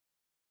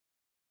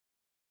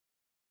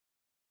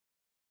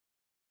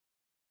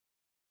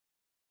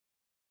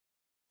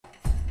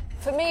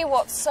For me,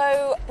 what's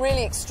so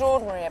really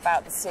extraordinary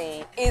about the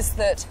sea is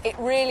that it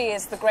really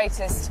is the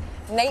greatest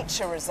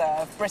nature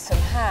reserve Britain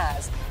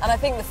has. And I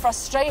think the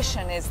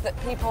frustration is that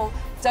people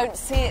don't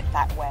see it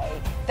that way.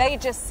 They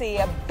just see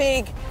a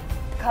big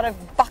kind of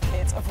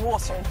bucket of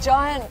water, a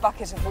giant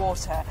bucket of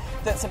water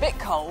that's a bit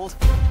cold.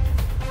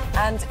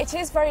 And it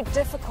is very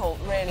difficult,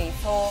 really,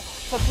 for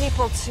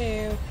people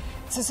to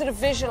sort of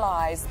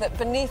visualise that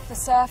beneath the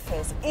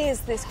surface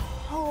is this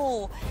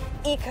whole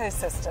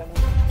ecosystem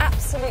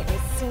absolutely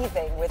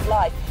seething with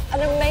life,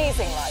 an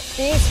amazing life,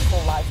 beautiful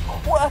life,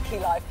 quirky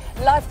life,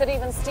 life that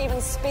even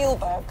Steven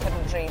Spielberg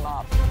couldn't dream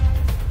of.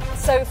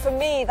 So for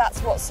me, that's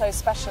what's so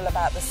special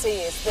about the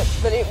sea, is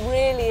that it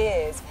really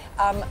is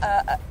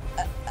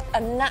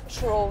a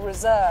natural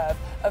reserve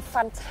of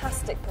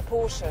fantastic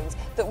proportions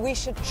that we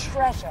should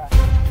treasure.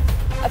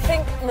 I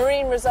think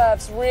marine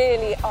reserves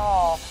really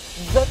are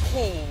the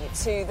key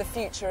to the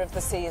future of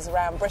the seas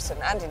around Britain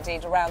and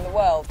indeed around the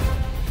world.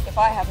 If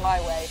I had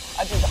my way,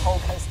 I'd do the whole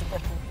coast of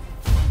Britain.